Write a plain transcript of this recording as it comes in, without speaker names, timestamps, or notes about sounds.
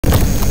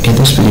In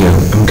this video,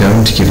 I'm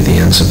going to give you the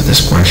answer for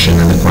this question,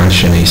 and the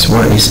question is,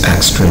 what is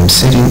extreme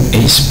sitting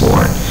a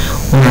sport?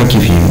 When I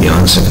give you the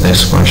answer for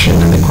this question,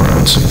 and the correct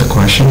answer for the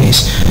question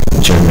is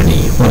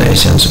Germany. What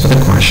is the answer for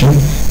the question?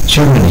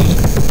 Germany.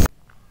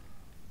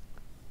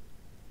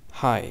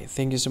 Hi,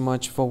 thank you so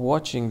much for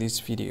watching this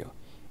video.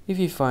 If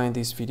you find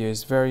this video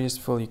is very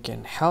useful, you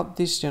can help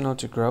this channel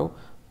to grow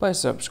by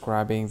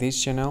subscribing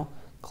this channel.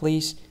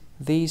 Please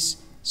this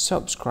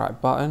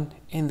subscribe button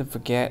and don't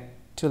forget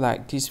to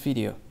like this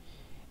video.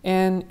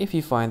 And if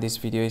you find this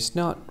video is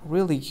not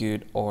really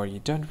good, or you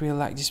don't really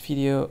like this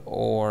video,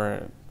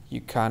 or you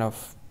kind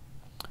of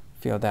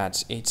feel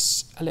that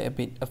it's a little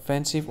bit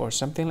offensive or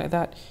something like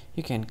that,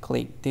 you can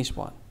click this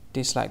one,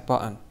 dislike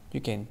button.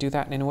 You can do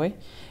that anyway.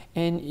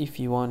 And if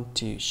you want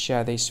to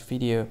share this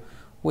video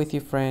with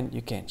your friend,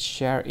 you can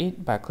share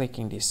it by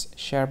clicking this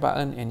share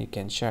button, and you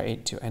can share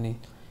it to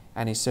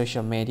any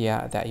social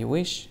media that you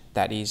wish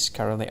that is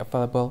currently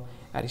available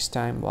at this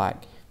time, like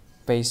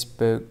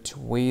Facebook,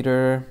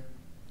 Twitter,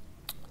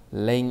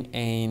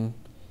 LinkedIn,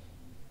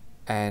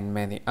 and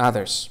many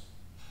others,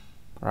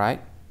 right?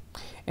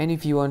 And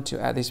if you want to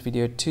add this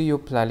video to your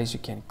playlist, you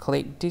can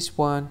click this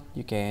one.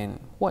 You can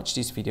watch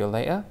this video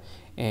later,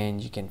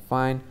 and you can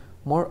find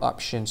more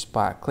options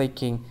by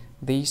clicking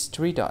these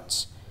three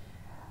dots.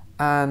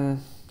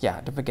 And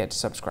yeah, don't forget to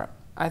subscribe.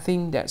 I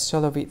think that's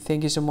all of it.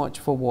 Thank you so much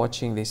for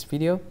watching this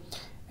video,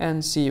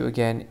 and see you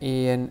again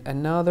in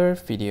another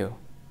video.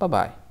 Bye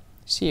bye.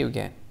 See you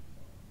again.